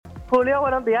Julio,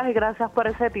 buenos días y gracias por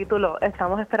ese título.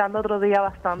 Estamos esperando otro día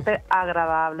bastante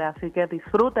agradable, así que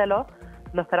disfrútelo.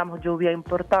 No esperamos lluvia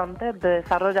importante. De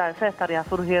desarrollarse estaría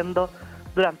surgiendo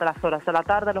durante las horas de la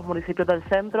tarde en los municipios del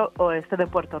centro oeste de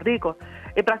Puerto Rico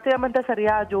y prácticamente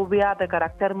sería lluvia de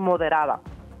carácter moderada.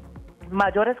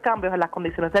 Mayores cambios en las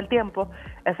condiciones del tiempo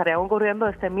estarían ocurriendo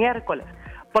este miércoles.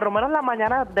 Por lo menos la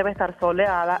mañana debe estar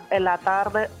soleada, en la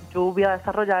tarde lluvia a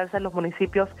desarrollarse en los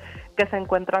municipios que se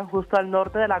encuentran justo al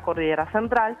norte de la cordillera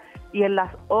central, y en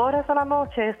las horas de la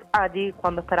noche es allí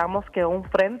cuando esperamos que un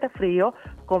frente frío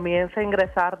comience a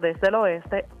ingresar desde el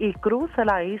oeste y cruce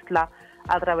la isla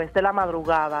a través de la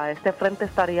madrugada. Este frente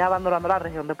estaría abandonando la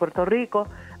región de Puerto Rico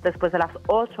después de las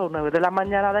 8 o 9 de la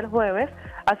mañana del jueves,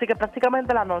 así que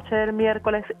prácticamente la noche del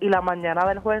miércoles y la mañana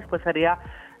del jueves pues sería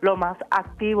lo más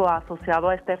activo asociado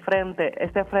a este frente.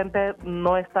 Este frente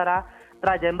no estará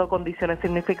trayendo condiciones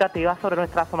significativas sobre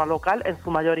nuestra zona local. En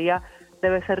su mayoría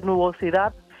debe ser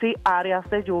nubosidad, sí áreas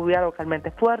de lluvia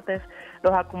localmente fuertes.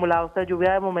 Los acumulados de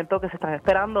lluvia de momento que se están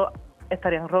esperando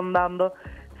estarían rondando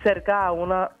cerca a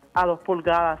 1 a 2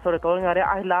 pulgadas, sobre todo en áreas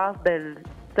aisladas del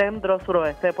centro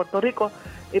suroeste de Puerto Rico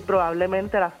y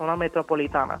probablemente la zona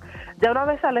metropolitana. Ya una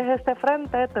vez se aleje este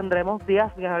frente, tendremos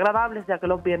días bien agradables, ya que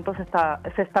los vientos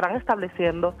se estarán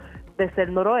estableciendo desde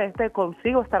el noroeste,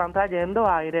 consigo estarán trayendo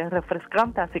aire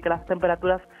refrescante, así que las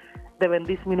temperaturas deben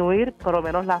disminuir, por lo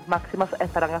menos las máximas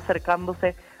estarán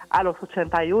acercándose a los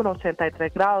 81,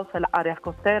 83 grados en las áreas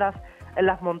costeras. En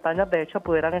las montañas, de hecho,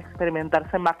 pudieran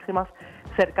experimentarse máximas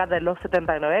cerca de los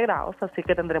 79 grados, así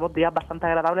que tendremos días bastante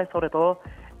agradables, sobre todo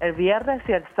el viernes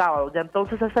y el sábado. Ya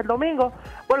entonces el domingo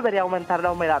volvería a aumentar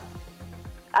la humedad.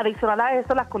 Adicional a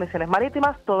eso, las condiciones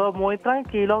marítimas, todo muy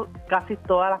tranquilo, casi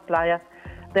todas las playas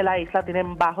de la isla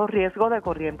tienen bajo riesgo de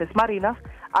corrientes marinas,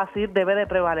 así debe de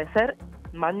prevalecer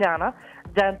mañana.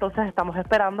 Ya entonces estamos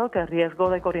esperando que el riesgo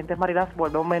de corrientes marinas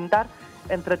vuelva a aumentar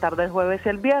entre tarde el jueves y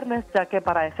el viernes, ya que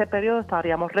para ese periodo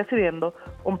estaríamos recibiendo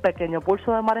un pequeño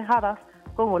pulso de marejadas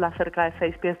con olas cerca de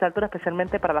 6 pies de altura,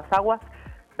 especialmente para las aguas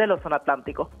del océano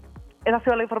Atlántico. Esa ha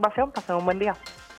sido la información, pasen un buen día.